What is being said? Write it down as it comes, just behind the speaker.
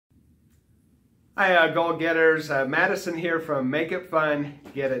Hi, goal-getters. Madison here from Make It Fun,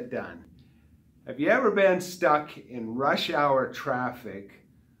 Get It Done. Have you ever been stuck in rush hour traffic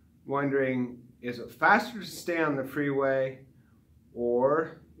wondering, is it faster to stay on the freeway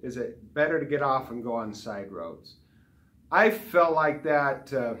or is it better to get off and go on side roads? I felt like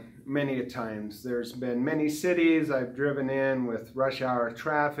that many a times. There's been many cities I've driven in with rush hour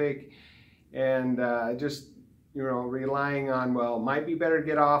traffic and just relying on, well, it might be better to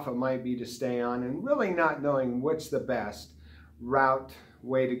get off, it might be to stay on, and really not knowing what's the best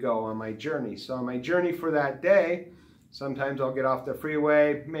way to go on my journey. So on my journey for that day, sometimes I'll get off the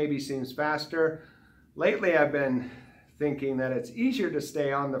freeway, maybe seems faster. Lately I've been thinking that it's easier to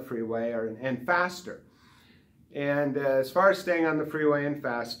stay on the freeway and faster. And as far as staying on the freeway and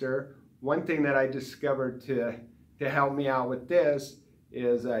faster, one thing that I discovered to help me out with this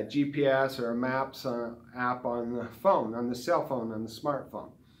is a GPS or a maps app on the phone, on the cell phone, on the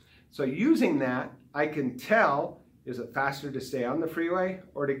smartphone. So using that, I can tell, is it faster to stay on the freeway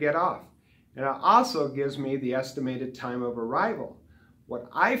or to get off? And it also gives me the estimated time of arrival. What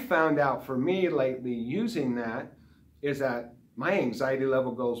I found out for me lately using that is that my anxiety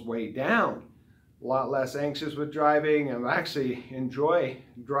level goes way down. A lot less anxious with driving. I actually enjoy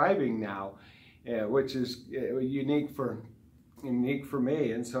driving now, which is unique for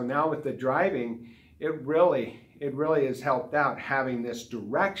me. And so now with the driving, it really has helped out having this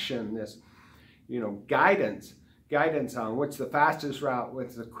direction, this guidance on what's the fastest route,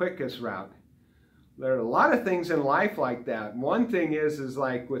 what's the quickest route. There are a lot of things in life like that. One thing is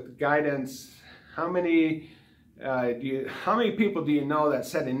like with guidance, how many people do you know that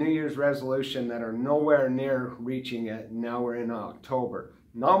set a New Year's resolution that are nowhere near reaching it? And now we're in October,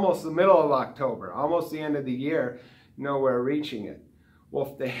 and almost the middle of October, almost the end of the year, nowhere reaching it.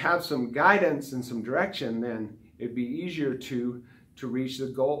 Well, if they have some guidance and some direction, then it'd be easier to reach the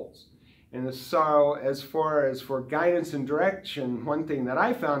goals. And so as far as for guidance and direction, one thing that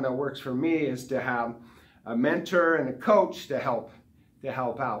I found that works for me is to have a mentor and a coach to help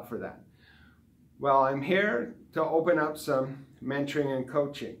out for that. Well, I'm here to open up some mentoring and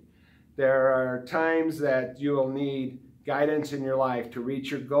coaching. There are times that you will need guidance in your life to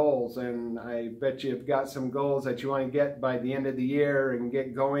reach your goals, and I bet you've got some goals that you want to get by the end of the year and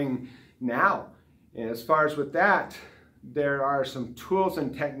get going now. And as far as with that, there are some tools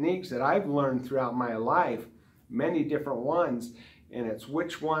and techniques that I've learned throughout my life, many different ones, and it's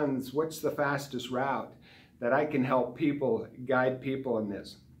what's the fastest route that I can help people, guide people in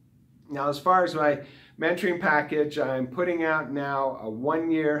this. Now, as far as my mentoring package, I'm putting out now a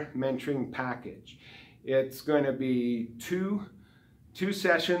 1-year mentoring package. It's going to be two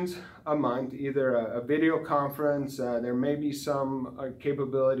sessions a month, either a video conference. There may be some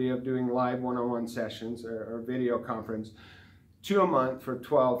capability of doing live one-on-one sessions or video conference, 2 a month for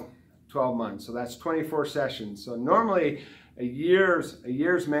 12 months. So that's 24 sessions. So normally a year's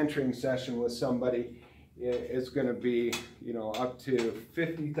mentoring session with somebody is going to be, up to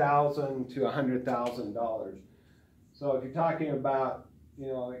 $50,000 to $100,000. So if you're talking about,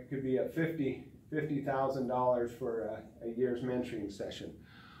 it could be a $50,000 for a year's mentoring session.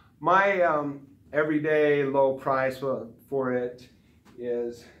 My everyday low price for it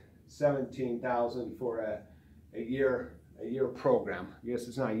is $17,000 for a year program. I guess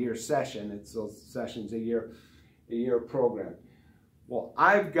it's not a year session; it's those sessions a year program. Well,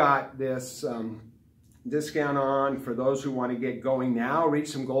 I've got this discount on for those who want to get going now, reach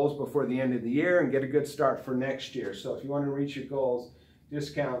some goals before the end of the year, and get a good start for next year. So if you want to reach your goals,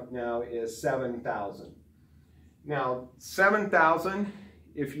 discount now is $7,000. Now, $7,000,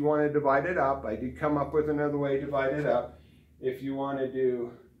 if you want to divide it up, I did come up with another way to divide it up. If you want to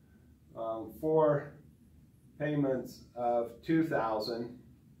do 4 payments of $2,000,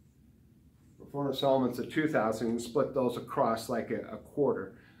 4 installments of $2,000, and split those across like a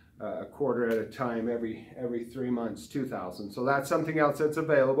quarter at a time, every 3 months, $2,000. So that's something else that's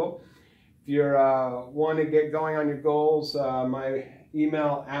available. If you want to get going on your goals, my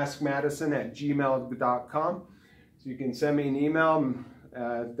email, askmadison@gmail.com. So you can send me an email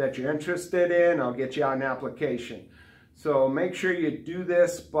that you're interested in. I'll get you out an application. So make sure you do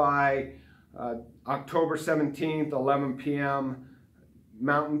this by October 17th, 11 p.m.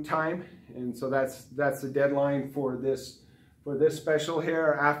 Mountain Time. And so that's the deadline for this special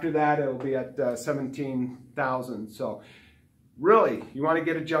here. After that, it'll be at 17,000. So really, you want to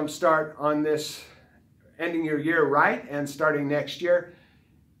get a jump start on this, ending your year right and starting next year,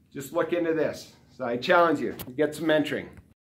 just look into this. So I challenge you to get some mentoring.